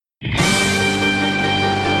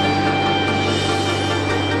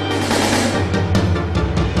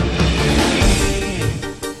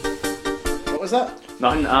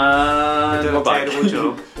Nothing. You're doing We're a back. terrible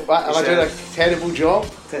job. What, am I doing a terrible job?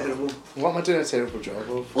 Terrible. What am I doing a terrible job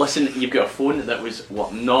of? Listen, you've got a phone that was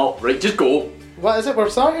what? No, right? Just go. What is it? We're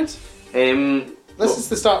started? This is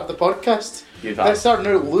the start of the podcast. You've Let's had. start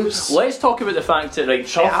now loose. Let's talk about the fact that right,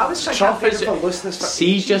 Truff, I was trying Truff to think is. of a looseness for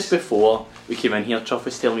See, ages. just before we came in here, Truff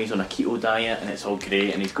was telling me he's on a keto diet and it's all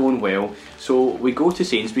great and he's going well. So we go to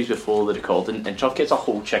Sainsbury's before the recording and Truff gets a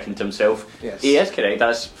whole chicken to himself. Yes. He is correct,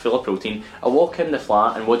 that's full of protein. I walk in the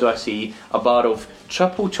flat and what do I see? A bar of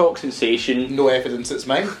triple chalk sensation, No evidence it's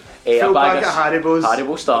mine. a Full bag bag of Haribos.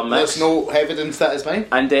 Haribo Star Mix. There's no evidence that is mine.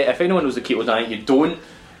 And if anyone knows the keto diet, you don't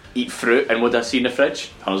eat fruit. And what do I see in the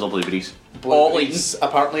fridge? Tons of blueberries. All eaten. Blueberries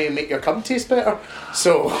apparently make your cum taste better.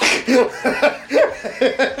 So Has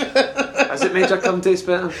it made your cum taste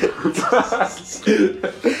better? so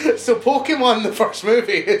Pokemon the first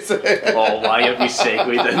movie is Oh, why have we segued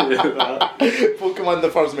into that? Pokemon the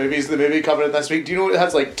first movie is the movie covering this week. Do you know it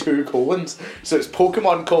has like 2 colons? So it's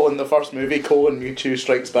Pokemon colon the first movie colon Mewtwo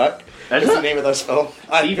Strikes Back. Is Is it? the name of this film.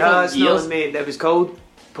 See, No, it's years- not, mate. It was called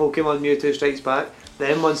Pokemon Mewtwo Strikes Back.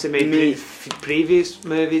 Then once they made Mate. the previous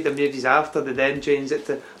movie, the movies after, they then changed it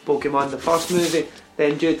to Pokemon the first movie.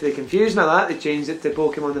 Then due to the confusion of that, they changed it to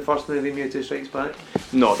Pokemon the first movie, Mewtwo Strikes Back.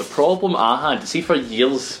 No, the problem I had, see for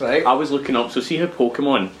years, Right. I was looking up, so see how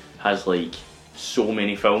Pokemon has like so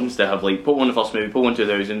many films. They have like Pokemon the first movie, Pokemon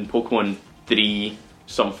 2000, Pokemon 3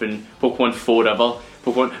 something, Pokemon Forever,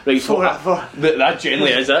 Pokemon... Right, so Forever. that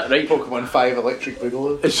generally is it, right? Pokemon 5 Electric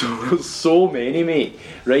Boogaloo. So many, mate,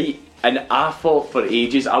 right? And I thought for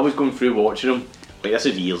ages, I was going through watching them, like this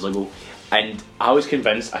is years ago, and I was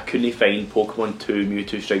convinced I couldn't find Pokemon 2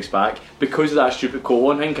 Mewtwo Strikes Back because of that stupid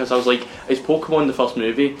colon thing, because I was like, it's Pokemon the first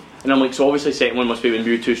movie, and I'm like, so obviously second one must be when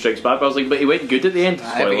Mewtwo Strikes Back, but I was like, but he went good at the end.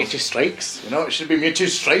 But Mewtwo Strikes, you know, it should be Mewtwo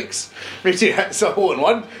Strikes. Mewtwo hits a hole in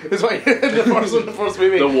one. Is what in the first one, the first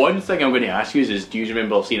movie. The one thing I'm going to ask you is do you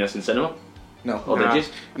remember seeing this in cinema? No. Or Nah. did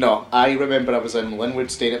you? No, I remember I was in Linwood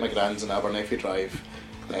staying at my grand's in Abernethy Drive.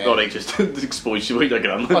 Alright, just exposed you like your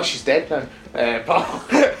grandma. Oh, she's dead now. But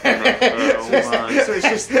Oh, man. So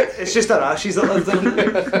it's just our ashes that lives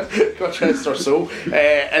in. God rest her soul.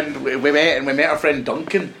 And we met our friend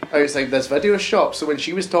Duncan outside this video shop. So when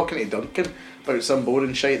she was talking to Duncan about some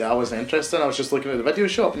boring shite that I wasn't interested in, I was just looking at the video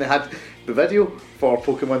shop and they had the video for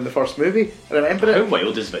Pokemon the first movie. I remember How it.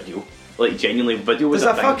 wild is video? Like genuinely, video was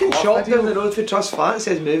There's a thing. fucking Off shop video. down the road for Trust Flat that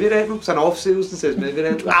says movie rental. It's an off sales and says movie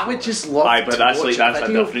rental. I would just love Aye, but to that's watch like that's a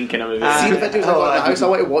video. different kind of movie. Aye. See the videos I got in the Oh, house, I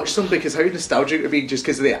want to watch them because how nostalgic it would be just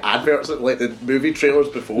because of the adverts, like the movie trailers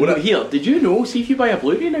before it. Here, did you know? See if you buy a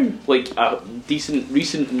Blu-ray now, like a decent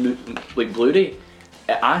recent like Blu-ray,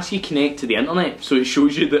 it asks you connect to the internet, so it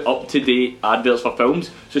shows you the up-to-date adverts for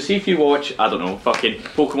films. So see if you watch, I don't know, fucking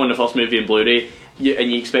Pokemon the first movie in Blu-ray,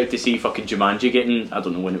 and you expect to see fucking Jumanji getting, I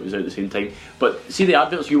don't know when it was out at the same time, but see the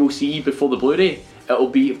adverts you will see before the Blu-ray. It'll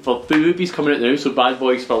be for the movies coming out now, so Bad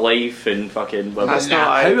Boys for Life and fucking. That's How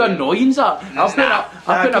not ideal. annoying is that? I've put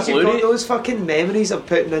a Because you've got Blu-ray. those fucking memories of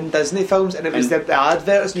putting in Disney films and it was the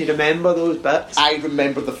adverts and you remember those bits. I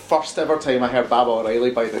remember the first ever time I heard Baba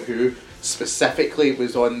O'Reilly by The Who, specifically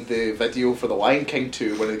was on the video for The Lion King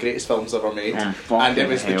 2, one of the greatest films ever made, and it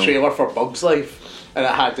was the hell. trailer for Bug's Life, and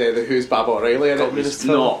it had The Who's Baba O'Reilly in it. Communist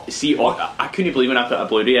No, see, I couldn't believe when I put a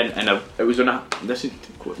Blu-ray in, and it was on a. This is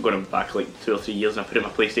going back like 2 or 3 years, and I put it in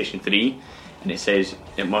my PlayStation 3, and it says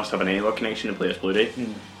it must have a network connection to play this Blu-ray.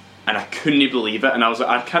 And I couldn't believe it, and I was like,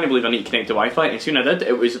 I can't believe I need to connect to Wi-Fi. And soon I did.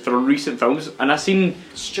 It was for recent films, and I seen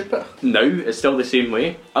Stupid. now it's still the same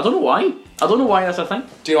way. I don't know why. I don't know why that's a thing.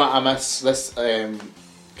 Do you know what I miss this?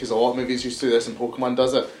 Because a lot of movies used to do this, and Pokemon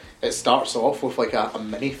does it. It starts off with like a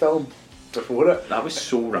mini film before it. That was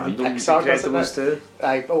so random. Pixar does it. Incredibles too.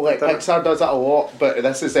 Pixar does it a lot, but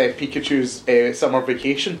this is Pikachu's summer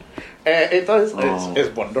vacation. It does. Oh.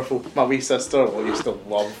 It's wonderful. My wee sister used to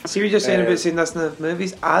love. See what you're saying Uh, about seeing this in the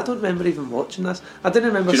movies? I don't remember even watching this. I didn't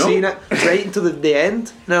remember Do you know? seeing it right until the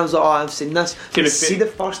end. And I was like, oh, I've seen this. To be See fair-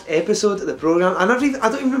 the first episode of the programme. I don't even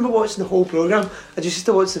remember watching the whole programme. I just used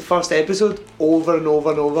to watch the first episode over and over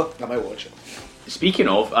and over. I might watch it. Speaking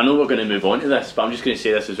of, I know we're going to move on to this, but I'm just going to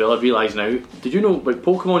say this as well. I realise now. Did you know, like,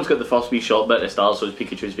 Pokemon's got the first wee short bit at the start, so it's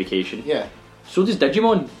Pikachu's vacation. Yeah. So does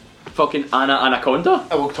Digimon. Fucking Anaconda.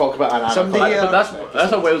 I will talk about an Somebody- Anaconda. But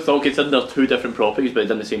that's a wild thought considering they're 2 different properties but they've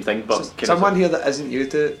done the same thing. But kinda Someone here that isn't you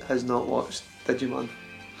two has not watched Digimon.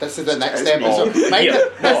 This is the next It's episode. me. Mind Yeah.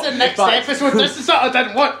 it, this is the No, next in fact- episode. This is what I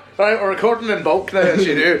didn't want. Right, we're recording in bulk now, as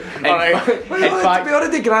you do. Alright. In fact, we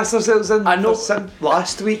already grassed ourselves in I know-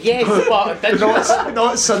 last week. Yes, but Digimon,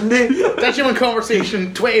 Not Sunday. Digimon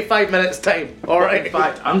conversation, 25 minutes time. Alright. in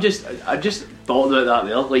fact, I'm just thought about that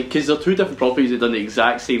there. Like, because they're two different properties that done the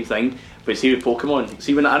exact same thing. But see with Pokemon,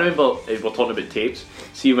 see when I remember we're talking about tapes.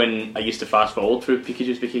 See when I used to fast forward through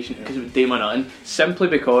Pikachu's Vacation because it would day my nothing. Simply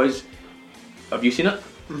because, have you seen it?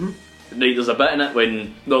 Mm-hmm. Right, there's a bit in it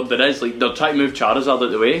when there is like they're trying to move Charizard out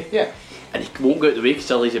of the way. Yeah. And he won't go out the way because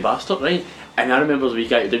he's a lazy bastard, right? And I remember the wee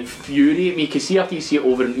guy would infuriate me because see after you see it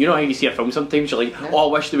over, and you know how you see a film sometimes you're like, oh,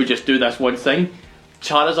 I wish they would just do this one thing.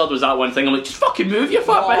 Charizard was that one thing. I'm like, just fucking move, you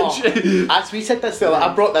fat bitch. As we said this there,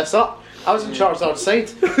 I brought this up. I was on Charizard's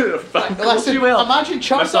side. Listen, imagine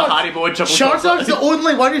Charizard. Charizard's the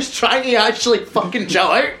only one who's trying to actually fucking chill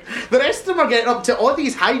out. The rest of them are getting up to all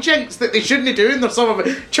these hijinks that they shouldn't be doing. There's some of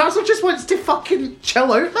it. Charizard just wants to fucking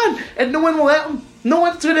chill out, man, and no one will let him. No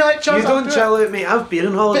one's going to let Charizard. You don't chill out, mate. I've been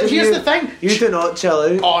on holiday. But here's the thing. You do not chill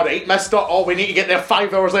out. Alright, mister. Oh, we need to get there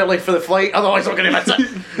 5 hours early for the flight, otherwise we're going to miss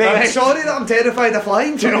it. Mate, sorry that I'm terrified of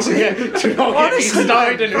flying. Do not get me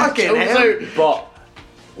started and fucking chills hell. out. But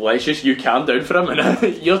let's just you calm down for a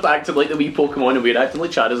minute. You're acting like the wee Pokemon and we're acting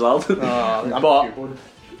like Charizard.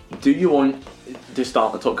 But do you want to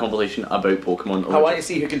start the top conversation about Pokemon? I want to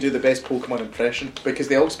see who can do the best Pokemon impression because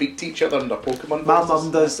they all speak to each other under Pokemon. My voices.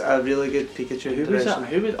 mum does a really good Pikachu Who was that?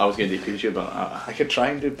 impression. Who was? I was going to do Pikachu, but I could try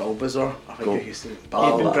and do Bulbasaur. I think Go. I used to do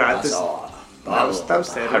You've been practicing. That was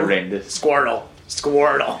terrible. horrendous. Squirtle.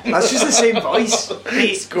 That's just the same voice.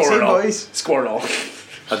 Mate, same Squirtle. voice. Squirtle.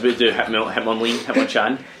 I was about to do Hitmonlee,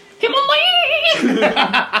 Hitmonchan. Hitmonlee!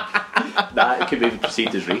 That could be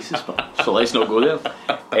perceived as racist, but so let's not go there.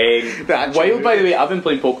 Wild, by the way, I've been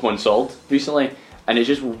playing Pokemon Sword recently, and it's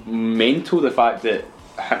just mental the fact that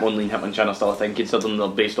Hitmonlee and Hitmonchan are still a thing, considering they're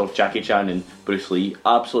based off Jackie Chan and Bruce Lee.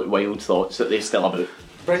 Absolute wild thoughts that they're still about.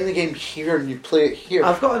 Bring the game here and you play it here.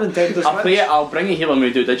 I've got a Nintendo Switch. I'll play it, I'll bring it here when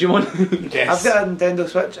we do Digimon. Yes. I've got a Nintendo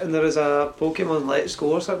Switch and there is a Pokemon Let's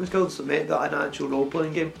Go or something it's called, so made that an actual role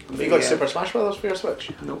playing game. Have you got Super Smash Brothers for your Switch?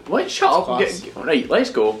 What? Shut up. Class. Right,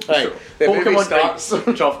 let's go. Right, the movie Pokemon starts.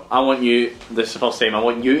 right, Chuff, I want you, this is the first time, I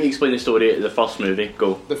want you to explain the story of the first movie.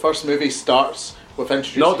 Go. The first movie starts with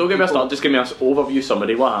introducing. No, don't give me a people. start, just give me an overview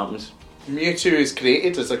summary. What happens? Mewtwo is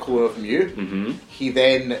created as a clone of Mew. Mm-hmm. He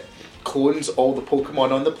then clones all the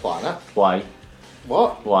Pokemon on the planet. Why?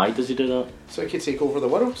 What? Why does he do that? So he could take over the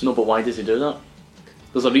world. No, but why does he do that?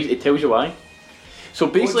 There's a reason, it tells you why. So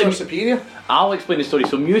basically, Clones are superior. I'll explain the story.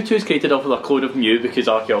 So Mewtwo is created off of a clone of Mew because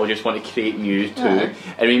archaeologists want to create Mewtwo.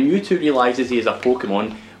 Uh-huh. And when Mewtwo realises he is a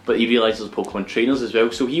Pokemon, but he realises Pokemon trainers as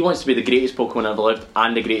well, so he wants to be the greatest Pokemon ever lived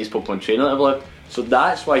and the greatest Pokemon trainer ever lived. So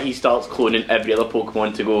that's why he starts cloning every other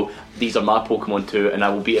Pokemon to go, these are my Pokemon too, and I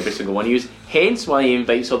will beat every single one of you. Hence why he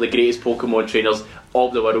invites all the greatest Pokemon trainers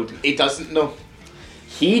of the world. He doesn't know.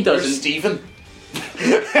 He Where's doesn't. Stephen?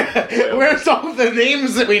 Where's all the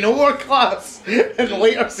names that we know are class in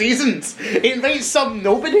later seasons? He invites some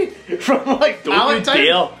nobody from like Don't you Pallet Town.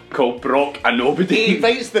 dare call Brock a He nobody.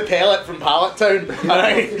 invites the pellet from Pallet Town. And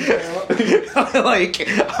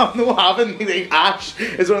I'm not having like, Ash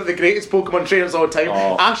is one of the greatest Pokemon trainers of all time.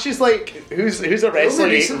 Oh. Ash is like who's a wrestler?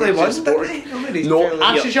 Only recently who's won, just didn't bored. he? Only No, recently.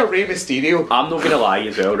 Ash is your Rey Mysterio. I'm not gonna lie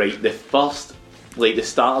as well, right? The first, like the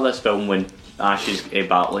start of this film when Ash is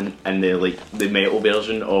battling in the metal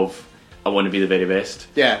version of I Want to Be the Very Best.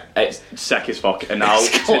 Yeah. It's sick as fuck, and I'll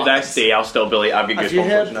It's to class. this day I'll still be like I've got Have you goosebumps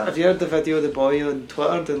heard? watching that. Have you heard the video of the boy on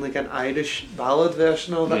Twitter doing like an Irish ballad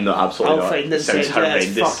version of it? No, absolutely I'll not. find this. Sounds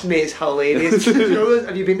horrendous. Fuck me, it's hilarious. You know those-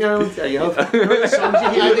 have you been there? Yeah, you have. You know the songs you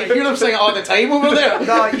I hear? hear them sing it all the time over there.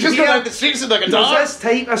 No, you just hear- go down the streets with the There's guitar. this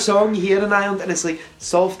type of song you hear in Ireland, and it's like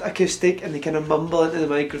soft acoustic, and they kind of mumble into the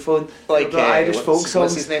microphone, Like, the Irish folk what's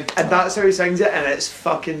songs, his name? and that's how he sings it, and it's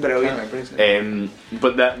fucking I can't brilliant. remember his name.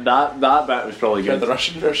 But that bit was probably Yeah, good. the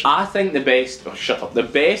Russian version. I think the best. Oh, shut up. The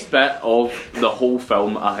best bit of the whole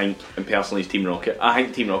film, I think, and personally, is Team Rocket. I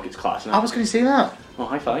think Team Rocket's class. I was going to say that. Oh,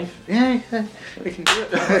 high five. Yeah, we can do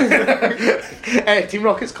it. Team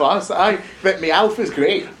Rocket's class. But Meowth is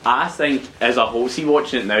great. I think as a whole, see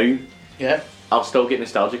watching it now, Yeah. I'll still get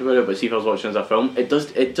nostalgic about it. But see if I was watching it as a film, it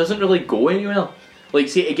doesn't really go anywhere. Like,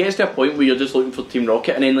 see, it gets to a point where you're just looking for Team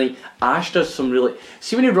Rocket, and then like Ash does some really.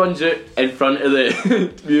 See when he runs out in front of the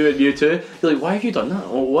Mewtwo, you're like, why have you done that?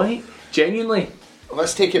 Oh, why? Genuinely.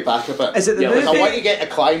 Let's take it back a bit. Is it the Yeah, movie? I want to get a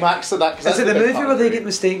climax of that. 'Cause Is that's it the big movie part where of they the get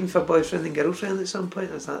mistaken for boyfriend and girlfriend at some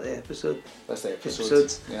point? Is that the episode? That's the episode.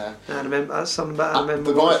 Episodes. Yeah. I remember that's something that I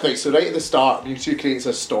remember. The moment, watching. like, so right at the start, Mewtwo creates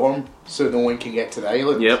a storm so no one can get to the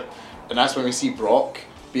island. Yep. And that's when we see Brock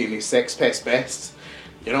being his sex pest best.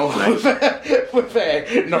 You know, Nice. with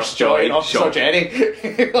Nurse Joy and Officer Sure. Jenny.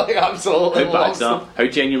 Like, absolutely How bad's loves that? them. How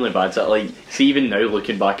genuinely bad's that? Like, see, even now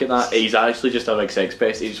looking back at that, he's actually just a big sex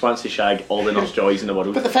pest. He just wants to shag all the Nurse Joys in the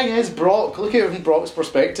world. But the thing is, Brock, look at it from Brock's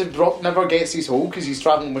perspective. Brock never gets his hole because he's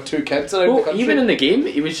travelling with 2 kids around the Well, country. even in the game,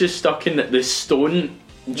 he was just stuck in the stone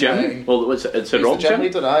gym. Aye. Well, it's a he's rock the gym gym.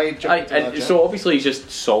 leader, aye. Gym Aye, leader, that and gym. so obviously he's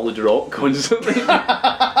just solid rock constantly.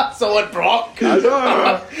 Solid Brock. He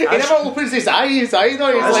That's never opens his eyes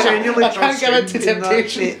either. He's like, genuinely I can't give in to Truff's being that,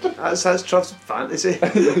 temptation. mate. That's Truff's fantasy.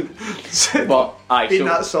 But aye, Being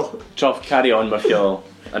that so solid. Truff, carry on with your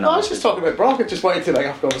No, I was just talking about Brock. I just wanted to bring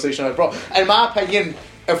up a conversation about Brock. In my opinion,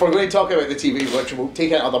 if we're going to talk about the TV, which we'll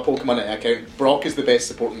take out other Pokemon into account, Brock is the best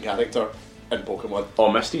supporting character in Pokemon.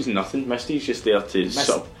 Oh, Misty's nothing. Misty's just there to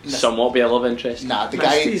Misty- somewhat be a love interest. Nah, the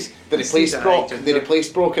Misty's- guy that Misty's replaced a Brock, high they ginger.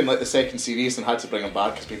 replaced Brock in like the second series and had to bring him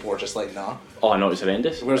back because people were just like, nah. Oh no, it's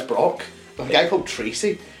horrendous. Where's Brock? A guy called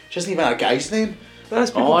Tracy. She doesn't even have a guy's name.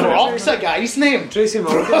 That's people. Oh, I know. Brock's a guy's name. Tracy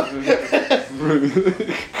Morgan.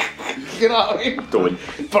 You know what I mean?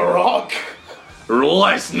 Don't. Brock.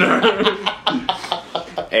 Lesnar.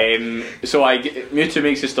 So Mewtwo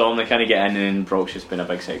makes a storm. They kind of get in, and Brock's just been a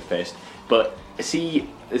big sex pest. But see,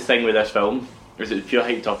 the thing with this film is it was pure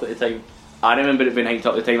hyped up at the time. I remember it being hyped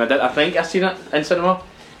up at the time. I think I seen it in cinema,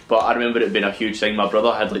 but I remember it being a huge thing. My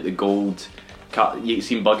brother had like the gold. You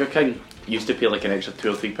seen Burger King? You used to pay like an extra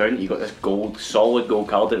 £2 or £3. You got this solid gold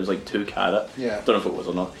card. It was like 2 carat. Yeah. Don't know if it was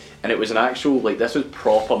or not. And it was an actual like this was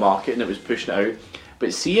proper marketing. It was pushing it out.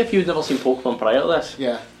 But see if you've never seen Pokemon prior to this.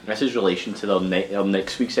 Yeah. This is relation to their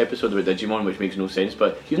next week's episode about Digimon, which makes no sense.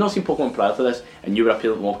 But if you've not seen Pokemon prior to this, and you were a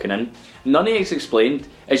parent walking in, none of it's explained.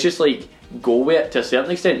 It's just like go with it to a certain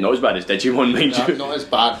extent. Not as bad as Digimon, mind you. Not as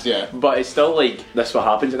bad, yeah. But it's still like this is what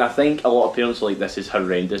happens, and I think a lot of parents are like this is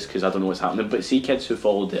horrendous because I don't know what's happening. But see, kids who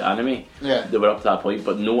followed the anime, Yeah. they were up to that point.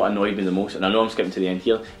 But no, what annoyed me the most, and I know I'm skipping to the end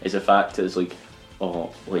here, is the fact that it's like, oh,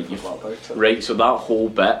 like you What about it? right. So that whole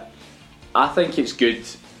bit, I think it's good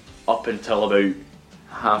up until about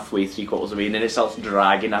halfway, 3/4 of the way, and then it starts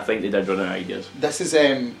dragging. I think they did run out of ideas. This is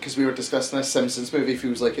because we were discussing this. Simpsons movie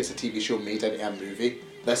feels like it's a TV show made into a movie.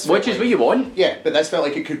 This Which felt is like, what you want. Yeah, but this felt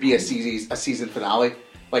like it could be a season finale,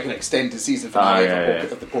 like an extended season finale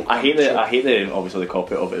of the Pokemon. I hate show. the obviously the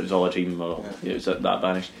copy of it was all a dream or it was that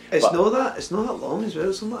vanished. It's But not that long as well.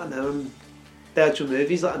 It's not like an hour. The actual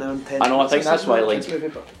movie's like an hour and 10. I know. I think minutes or that's why something. like Kids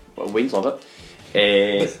movie, but Wayne's love it.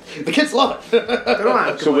 the kids love it. I don't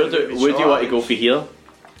know, So where do you want to go for here?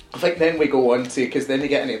 I think then we go on to because then they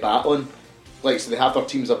get into battling. Like, so they have their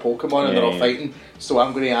teams of Pokemon and they're all Yeah. fighting. So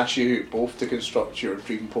I'm going to ask you both to construct your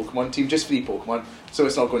dream Pokemon team, just 3 Pokemon, so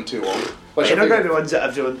it's not going too long. What's You're your not going to favourite? be ones that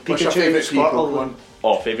everyone. What's your Pikachu, favourite 3 Squirtle, Pokemon? and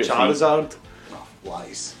Oh, favourite three. Charizard. Oh,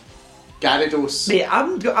 lies. Gyarados. Mate,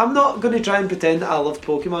 I'm not going to try and pretend that I loved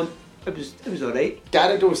Pokemon. It was alright.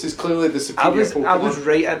 Gyarados is clearly the I superior was Pokemon.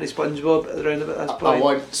 right into SpongeBob around about this I point.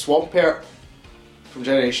 want Swampert from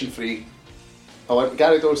Generation 3. I want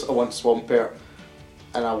Gyarados, I want Swampert,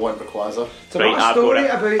 and I want Rayquaza. So Right, not a I've got story it.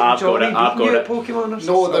 about I've got Johnny it, I've beating you got at Pokemon or No,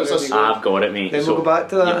 something? there's a There we go. I've got it, mate. Then So we'll go back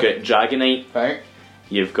to that. You've got Dragonite, Right?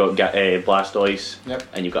 you've got Blastoise, Yep.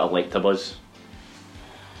 and you've got Electabuzz.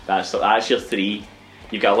 That's your 3.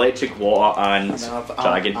 You've got Electric, Water, and No, but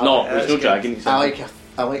Dragon. I'll- No, I'll- there's no that's Dragon.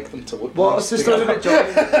 I like them to look. What's nice the story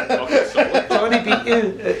together. about Johnny? Johnny beat you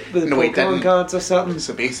with No, he Pokemon didn't. cards or something?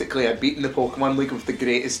 So basically, I'd beaten the Pokemon League with the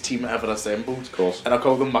greatest team ever assembled. Of course. And I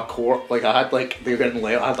called them my court. Like I had like they were in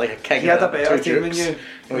I had like a king. He had a and better 2 team than dukes. you.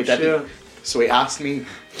 No, he I'm didn't. sure. So he asked me,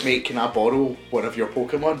 mate, can I borrow one of your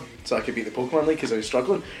Pokemon so I could beat the Pokemon League because I was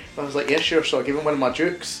struggling? And I was like, yeah, sure. So I gave him one of my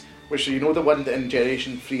Dukes, which you know the one that in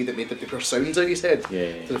Generation 3 that made the paper sounds out his head.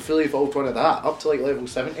 Yeah. So the fully evolved one of that up to like level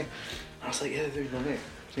 70. I was like, yeah, there you go, mate.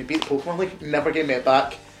 So he beat the Pokemon League, never gave me it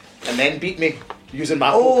back, and then beat me using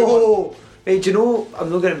my Pokemon. Oh! Hey, do you know,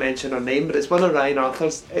 I'm not going to mention her name, but it's one of Ryan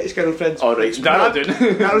Arthur's ex-girlfriends. Alright, narrowed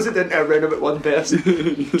down. Narrows it down to around about one person.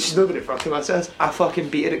 She's not going to fucking miss this. I fucking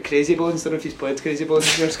beat her at Crazy Bones. Don't know if he's played Crazy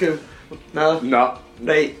Bones in your school. Nah. Nah.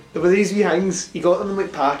 Right, there were these wee things, you got them in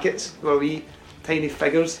like packets, they were wee tiny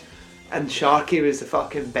figures, and Sharky was the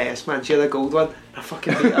fucking best, man. She had a gold one. I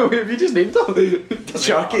fucking beat her. Have you just named her?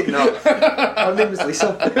 Sharky? No. Her name was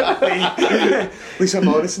Lisa. Lisa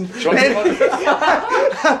Morrison.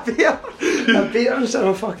 I beat her in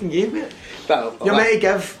a fucking game, mate. You're meant to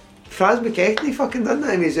give Fraz McKechnie fucking done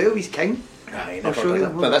that, and he's out, he's king. I I'll show you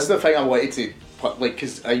them. But that's the thing I wanted to put, like,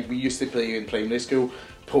 because we used to play in primary school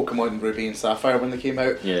Pokemon Ruby and Sapphire when they came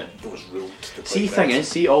out. Yeah. Those ruled. to See, play thing then. is,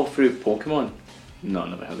 see all through Pokemon. No,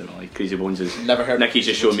 never heard of it. Like Crazy Bones is. Never heard. Nicky's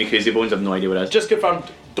just showing me Crazy Bones. I've no idea what it is. Just confirmed.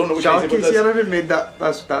 Don't know what Crazy Sharky, Bones see, I is. never made that.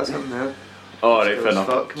 That's him now. Oh, right, fair enough.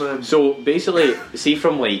 Fuck, man. So basically, see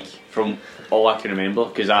from all I can remember,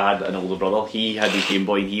 because I had an older brother, he had his Game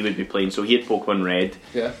Boy and he would be playing, so he had Pokemon Red,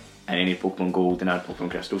 Yeah. and then he had Pokemon Gold and I had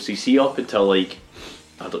Pokemon Crystal. So you see up until like,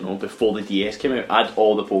 I don't know, before the DS came out, I had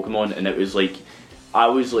all the Pokemon and it was like, I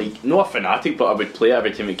was like, not a fanatic, but I would play it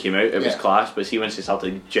every time it came out, it was class, but see once it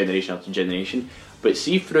started generation after generation, but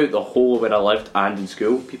see throughout the whole of where I lived and in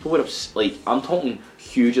school, people were like, I'm talking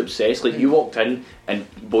huge obsessed, like you walked in and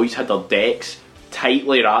boys had their decks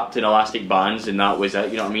tightly wrapped in elastic bands and that was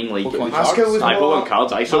it, you know what I mean? Like Pokemon My school was Pokemon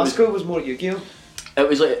cards, my school was more Yu-Gi-Oh! it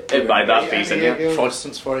was like by that phase in there. Yu-Gi-Oh!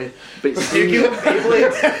 Protestants for you. But Yu-Gi-Oh! and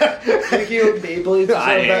Beyblades. Yu-Gi-Oh! and Beyblades.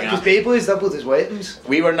 Because Beyblades doubled as weapons.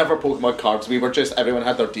 We were never Pokemon cards. We were just everyone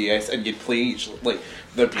had their DS and you'd play each like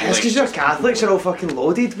there'd be It's because you're Catholics, you're all fucking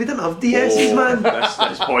loaded. We didn't have DSs, man.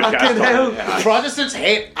 This podcast. Fucking hell. Protestants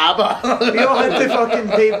hate ABBA. We all had to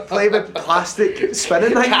fucking play with plastic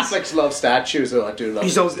spinning things. Catholics love statues, though I do love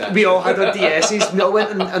statues. We all had our DSs. We all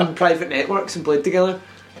went in private networks and played together.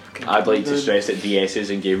 I'd like to stress that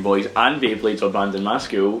DSs and Game Boys and Beyblades were banned in my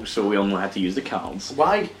school, so we only had to use the cards.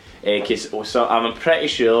 Why? Because so I'm pretty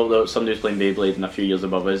sure that somebody was playing Beyblade and a few years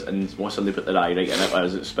above us, and somebody put their eye right in it while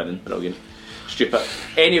it was spinning. Brilliant. Stupid.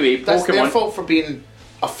 Anyway, That's Pokemon. their fault for being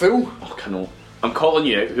a fool. Oh, cannot. I'm calling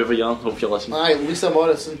you out, whoever you are. Hope you're listening. Aye, Lisa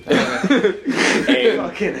Morrison.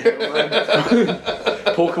 Fucking hell, man.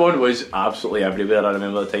 Pokemon was absolutely everywhere. I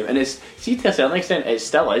remember the time, and it's see to a certain extent, it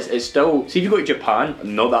still is. It's still. See if you go to Japan,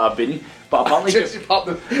 not that I've been, but apparently. Just up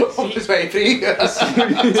the 23. See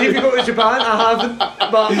if you go to Japan, I haven't.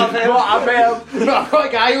 But I've heard. I've I've got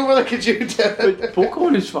a guy over there, could you do But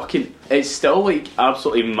Pokemon is fucking. It's still like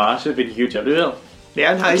absolutely massive and huge everywhere.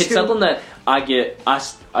 Yeah, in high school. Considering that I get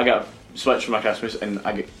a Switch for my Christmas and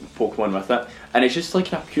I get Pokemon with it, and it's just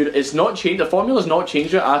like a pure. It's not changed. The formula's not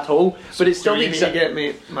changed at all, but it's still You the need to exact. get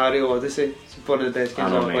me Mario Odyssey. It's one of the best I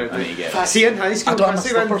games know, I've mate. I played. need to get it. See in high school, I don't have my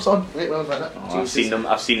Chrissy went, slippers on. Wait, wait a minute. Oh, I've seen them.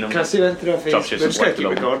 I've seen them. Chrissy went through a phase. Josh We're just just going to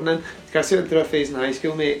left keep it on. recording. Chrissy went through a phase in high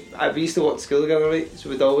school, mate. We used to walk to school together, right? So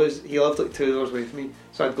we'd always. He lived like 2 doors away from me.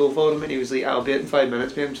 So I'd go for him and he was like, I'll be out in 5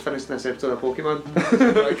 minutes, mate. I'm just finishing this episode of Pokemon.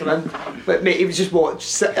 Right, come in. But mate, he would just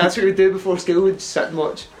watch. That's what we'd do before school. We'd sit and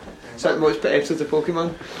watch episodes of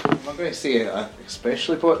Pokemon. I'm not going to say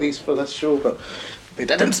especially bought these for this show, but they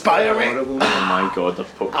did inspire me. Horrible. Oh my god, the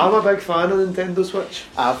Pokemon. I'm a big fan of Nintendo Switch.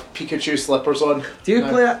 I have Pikachu slippers on. Do you No.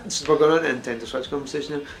 play it? So we're going on Nintendo Switch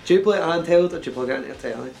conversation now. Do you play it handheld or do you plug it into your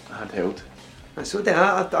telly? Handheld. So do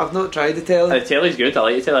I. I've not tried the telly. The telly's good. I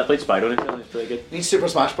like the telly. I played Spyro on the telly. It's pretty good. Need Super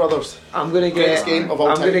Smash Brothers. I'm gonna Greatest get. game of all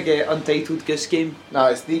I'm time. gonna get Untitled Goose Game. No,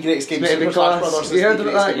 it's the greatest game. It's meant to Super be Smash class. Brothers. You is heard the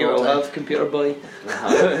about greatest that? game You of all will time. have Computer Boy.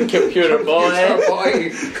 Computer boy. Computer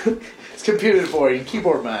boy. It's computer boy and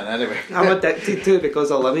keyboard man. Anyway, I'm addicted to it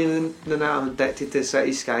because of living in that. I'm addicted to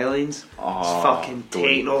city skylines. Oh, It's fucking don't.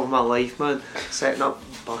 taking over my life, man. Setting up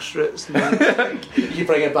bus routes. And that. you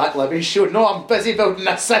bring it back, Libby's show. No, I'm busy building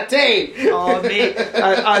a city. Oh mate,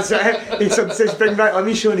 he says bring back Let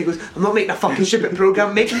Me Show and he goes, I'm not making a fucking stupid programme,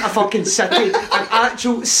 I'm making a fucking city, an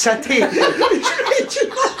actual city.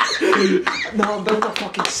 No, I'm building a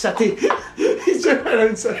fucking city. He's just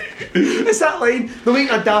around saying, it's that line, they're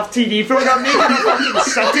making a daft TV programme, I'm making a fucking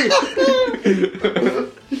city.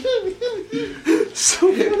 So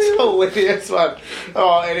It's hilarious, man.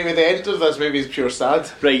 Oh, anyway, the end of this movie is pure sad.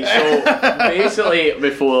 Right, so basically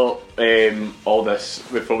before all this,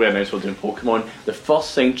 before we announced we're doing Pokemon, the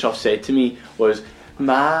first thing Chuff said to me was,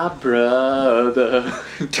 my brother.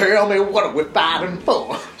 Tell me what we're fighting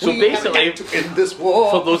for. So We basically, have got to end this war.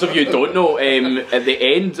 For those of you who don't know, at the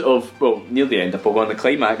end of, well, near the end of Pokemon, the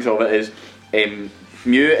climax of it is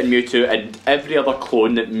Mew and Mewtwo and every other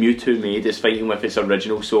clone that Mewtwo made is fighting with its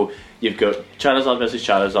original. So you've got Charizard versus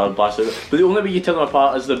Charizard, Blastoise. But the only way you tell them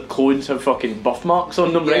apart is the clones have fucking buff marks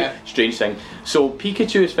on them, right? Yeah. Strange thing. So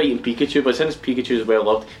Pikachu is fighting Pikachu, but since Pikachu is well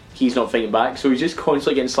loved, he's not fighting back. So he's just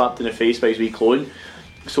constantly getting slapped in the face by his wee clone.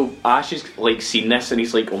 So Ash has like seen this and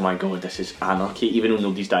he's like, oh my god, this is anarchy, even though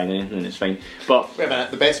nobody's dying or anything and it's fine. But wait a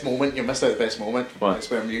minute, the best moment, you missed out the best moment. What? It's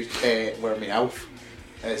where Meowth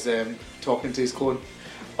is talking to his clone.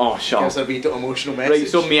 oh, shut Gives up. a wee emotional message. Right,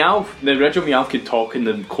 so Meowth, the original Meowth can talk and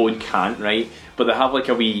the clone can't, right? But they have like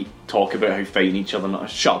a wee talk about how fighting each other. Not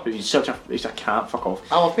shut up. He's a cat. Fuck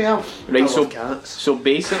off. I love Meowth. Right, I so love cats. so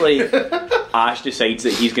basically, Ash decides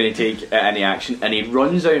that he's going to take any action, and he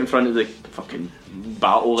runs out in front of the fucking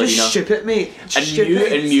battle arena. Just ship it, mate. And Ship Mew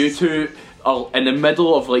it. and Mewtwo are in the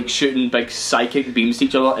middle of like shooting big psychic beams to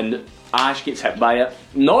each other, and Ash gets hit by it.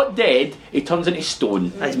 Not dead. He turns into stone.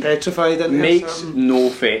 He's petrified into Makes no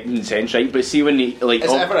sense, right? But see when he like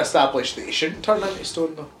Is it ever established that he shouldn't turn into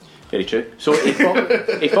stone though? Very true. So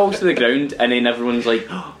he falls to the ground, and then everyone's like,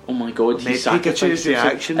 "Oh my god, he's sacrificed Pikachu's himself."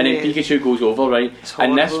 reaction, and then mate. Pikachu goes over, right? It's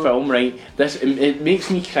And this horrible. film, right? It makes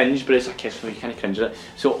me cringe, but it's a kiss film. You kind of cringe at it.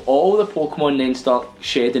 So all the Pokemon then start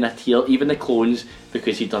shedding a tear, even the clones,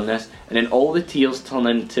 because he'd done this, and then all the tears turn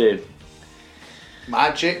into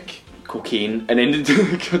Magic. cocaine, and then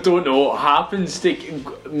I don't know, happens to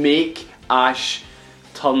make Ash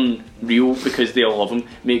turn real because they all love him.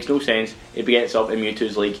 Makes no sense. He gets up and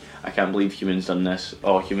Mewtwo's like, I can't believe humans done this.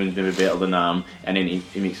 Oh, humans may be better than I am. And then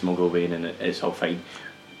he makes them all go away, and then it's all fine.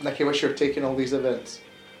 Nicky, what's your take on all these events?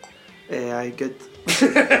 Aye, good.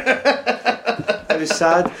 It was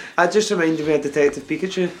sad. It just reminded me of Detective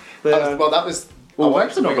Pikachu. Where, Well, that was. Well, I wanted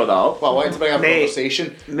why have we not got that up? Well, I wanted to bring up a Mate,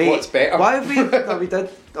 conversation. mate, What's better? Why have we? No, we did.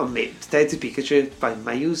 Oh, mate, Detective Pikachu by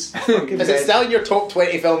miles. Fucking Is it dead. still in your top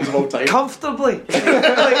 20 films of all time? Comfortably.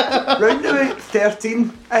 Like, round about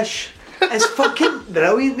 13-ish. It's fucking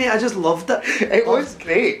brilliant, mate. I just loved it. It was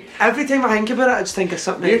great. Every time I think about it, I just think of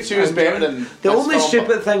something. Mewtwo is better than The this only film,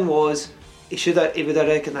 stupid thing was he would have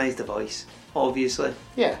recognised the voice. Obviously,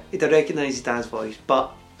 Yeah. he'd have recognised his dad's voice,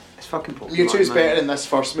 but it's fucking Pokemon. Mewtwo's man. better in this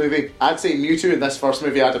first movie. I'd say Mewtwo in this first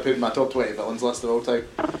movie I'd have put in my top 20 villains list of all time.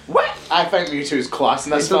 What? I think Mewtwo's class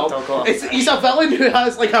in this Don't film. talk off. He's a villain who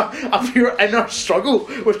has like a pure inner struggle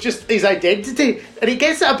with just his identity, and he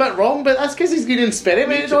gets it a bit wrong, but that's because he's been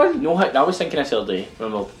experimented on. No, I was thinking this the other day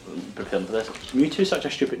when we were preparing for this. Mewtwo's such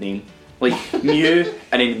a stupid name. Like, Mew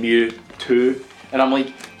and then Mewtwo. And I'm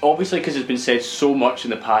like, obviously because it's been said so much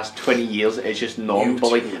in the past 20 years, it's just norm.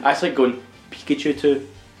 But like, that's like going Pikachu 2,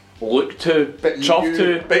 Luke 2, Chuff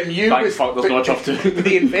 2. But Mew Thank was, fuck there's no Chuff 2.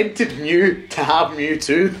 They invented Mew to have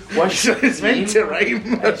Mewtwo. What's So it's meant to name?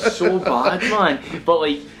 rhyme. It's so bad, man. But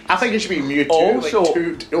like, I think it should be Mewtwo. also, like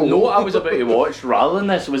two, no, what I was about to watch rather than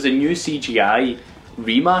this was a new CGI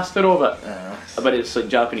remaster of it. But it's like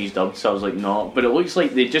Japanese dubbed, so I was like, no. But it looks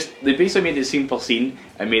like they basically made it scene for scene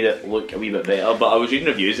and made it look a wee bit better. But I was reading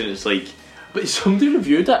reviews and it's like, but somebody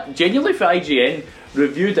reviewed it, genuinely for IGN,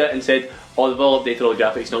 reviewed it and said, oh, they've all updated all the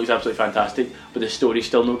graphics, no, it's absolutely fantastic, but the story's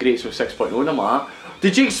still no great, so 6.0. And I'm like,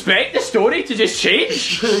 did you expect the story to just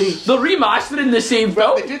change? They're remastering the same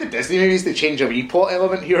Well, film. they do the Disney movies, they change a wee plot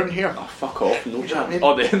element here and here. Oh, fuck off, no what I chance. mean?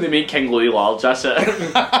 Oh, they make King Louis large, that's it.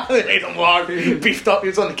 They made him large, beefed up, he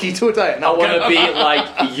was on the keto diet. I want to be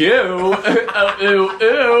like you.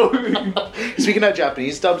 Speaking of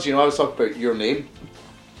Japanese dubs, you know, I was talking about Your Name.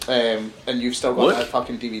 And you've still got What? that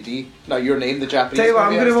fucking DVD. Now, Your Name, the Japanese Tell you what,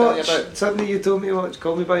 I'm movie I going to was telling watch you about. something you told me to watch.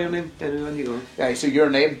 Call Me By Your Name. Anyway, on you go. Yeah, so Your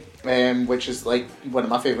Name, which is like one of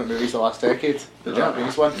my favourite movies of the last decade, the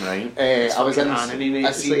Japanese one. Right. I was in. Anime, mate. I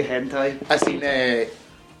It's seen. like hentai. I seen. I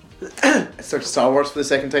started Star Wars for the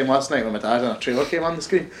second time last night when my dad and a trailer came on the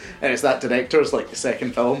screen, and it's that director's like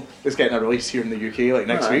second film that's getting a release here in the UK like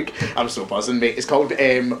next Alright. week. I'm so buzzing, mate. It's called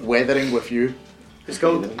Weathering with You. It's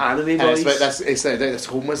called Anime And it's Boys. about this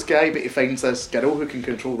homeless guy, but he finds this girl who can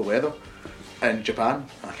control the weather in Japan.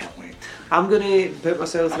 I can't wait. I'm going to put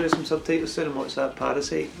myself through some subtitles soon and watch that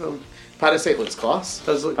Parasite film. Parasite looks class.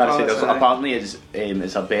 Does look Parasite class, does. aye. Apparently,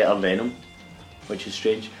 it's a better Venom, which is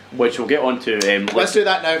strange. Which we'll get on to. Let's do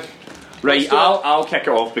that now. Right, let's do that. I'll kick it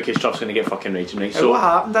off because Truff's going to get fucking raging, right? Hey, what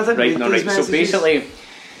happened? I didn't right, read no, these right. So messages. basically,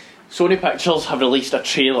 Sony Pictures have released a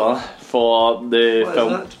trailer for the What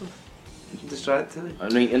film. is that? Distracting me.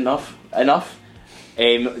 Right, enough.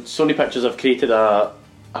 Sony Pictures have created a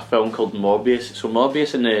film called Morbius. So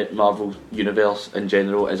Morbius in the Marvel universe in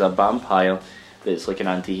general is a vampire that's like an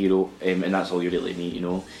anti-hero, and that's all you really need, you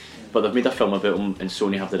know. But they've made a film about him and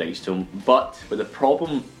Sony have the rights to him. But the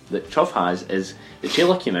problem that Truff has is the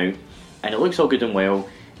trailer came out and it looks all good and well,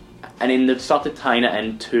 and then they've started tying it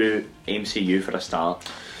into MCU for a start.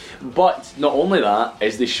 But not only that,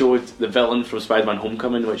 is they showed the villain from Spider-Man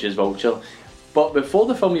Homecoming, which is Vulture. But before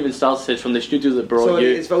the film even starts, it's from the studio that brought Sorry,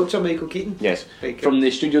 you... it's Vulture Michael Keaton? Yes, Right, cool. from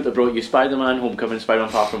the studio that brought you Spider-Man Homecoming, Spider-Man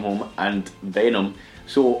Far From Home, and Venom.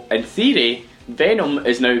 So, in theory, Venom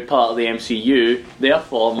is now part of the MCU,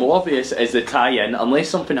 therefore Morbius is the tie-in, unless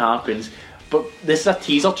something happens. But this is a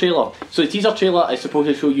teaser trailer. So the teaser trailer is supposed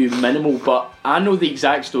to show you minimal, but I know the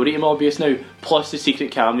exact story of Morbius now, plus the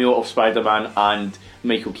secret cameo of Spider-Man and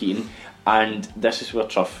Michael Keaton. And this is where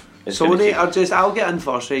Truff is gonna Sony take- are just, I'll get in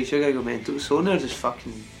first, right? You're going to go mental. Sony are just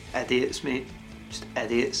fucking idiots, mate. Just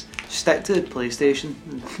idiots. Stick to the PlayStation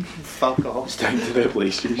and fuck off. Stick to the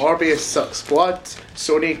PlayStation. Morbius sucks blood.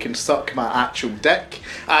 Sony can suck my actual dick.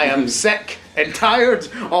 I am sick and tired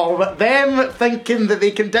of them thinking that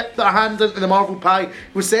they can dip their hand into the Marvel pie.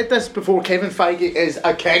 We said this before. Kevin Feige is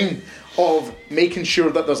a king of making sure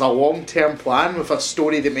that there's a long-term plan with a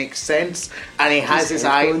story that makes sense, and he has his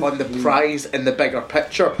eye on the prize in the bigger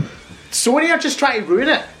picture. Sony are just trying to ruin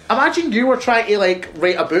it. Imagine you were trying to like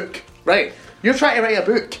write a book, right? You're trying to write a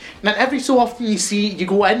book, and then every so often you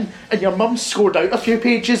go in and your mum's scored out a few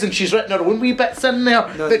pages and she's written her own wee bits in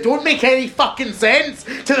there that don't make any fucking sense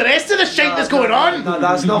to the rest of the shit that's going on. No,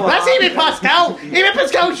 that's not what That's Amy Pascal. Amy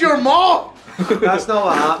Pascal's your mom. That's not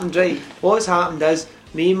what happened, right? What's happened is,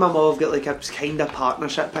 me and my mum have got like a kind of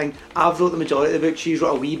partnership thing. I've wrote the majority of the book, she's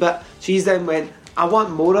wrote a wee bit. She's then went, I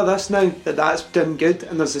want more of this now, that's done good,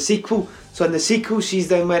 and there's a sequel. So in the sequel, she's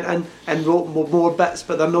then went in and wrote more bits,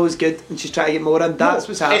 but they're not as good, and she's trying to get more in. That's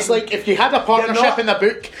what's happening. It's like if you had a partnership in the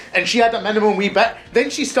book, and she had a minimum wee bit, then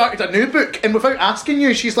she started a new book, and without asking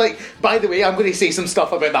you, she's like, by the way, I'm going to say some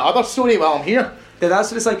stuff about that other story while I'm here. Yeah,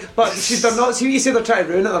 that's what it's like. But they're not. See what you say? They're trying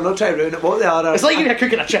to ruin it. They're not trying to ruin it. What they are it's like you're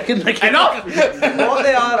cooking a chicken. Like, enough. What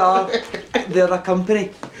they are they're a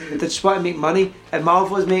company that just want to make money. And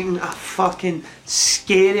Marvel is making a fucking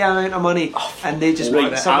scary amount of money, and they just Right,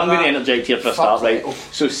 want some I'm of going to that. interject here for a start, right?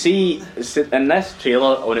 So see, in this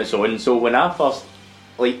trailer on its own, so when I first,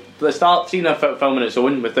 like, the start seeing a film on its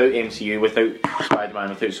own, without MCU, without Spider-Man,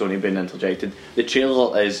 without Sony being interjected, the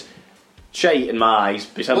trailer is shite in my eyes.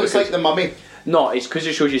 Looks like The Mummy. No, it's because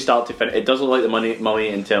it shows you start to finish. It doesn't look like the Mummy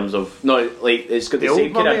in terms of... No, like, it's got the The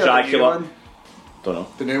same old kind of Mummy or the new Dracula... one? Don't know.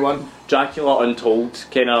 The new one. Dracula Untold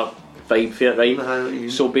kind of vibe for it, right? Uh-huh.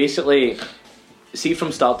 So basically, see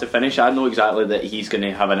from start to finish, I know exactly that he's going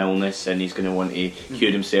to have an illness and he's going to want to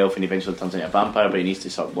cure himself and eventually turns into a vampire, but he needs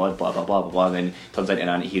to suck blood, blah blah blah blah blah, and then turns into an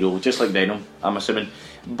anti-hero, just like Venom, I'm assuming.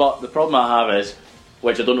 But the problem I have is,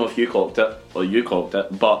 which I don't know if you clocked it, or you clocked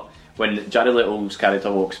it, but when Jared Little's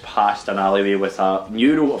character walks past an alleyway with a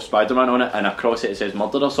mural of Spider-Man on it and across it says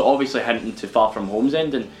murderer, so obviously hinting to Far From Home's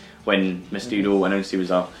ending when Mysterio announced he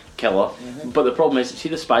was a killer. But the problem is, see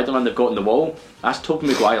the Spider-Man they've got on the wall? That's Tobey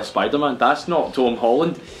Maguire's Spider-Man, that's not Tom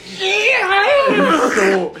Holland.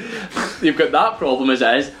 So you've got that problem as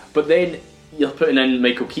it is, but then you're putting in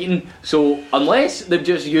Michael Keaton, so unless they've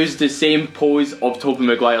just used the same pose of Tobey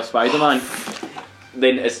Maguire's Spider-Man,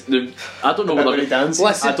 then it's I don't know what they're going to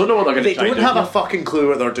Listen, I don't know what they're going to they try don't to do have here. a fucking clue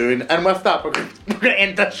what they're doing, and with that, we're going to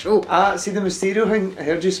end this show. See the Mysterio thing? I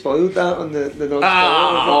heard you spoiled that on the non-spoiler.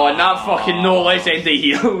 Oh, and that fucking no, let's end it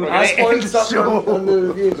here. I spoiled something on the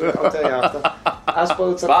reviews. I'll tell you after. I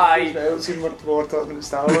spoiled something as well. Seen we're talking about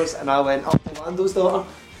Star Wars, and I went up to Lando's daughter.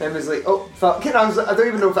 Then was like, oh fuck! I was like, I don't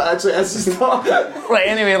even know if it actually is his daughter. Right,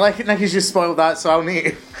 anyway, like Nicky's just spoiled that, so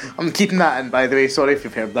I'm keeping that in, by the way. Sorry if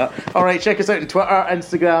you've heard that. Alright, check us out on Twitter,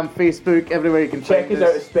 Instagram, Facebook, everywhere you can Check us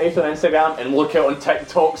out, especially on Instagram, and look out on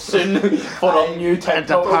TikTok soon for a new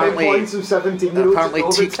TikTok. apparently- Points of 17-year-olds.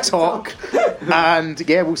 Apparently TikTok. And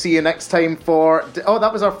yeah, we'll see you next time for... Oh,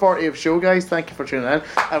 that was our 40th show, guys. Thank you for tuning in.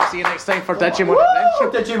 I'll see you next time for Digimon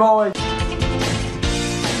Adventure. Digimon!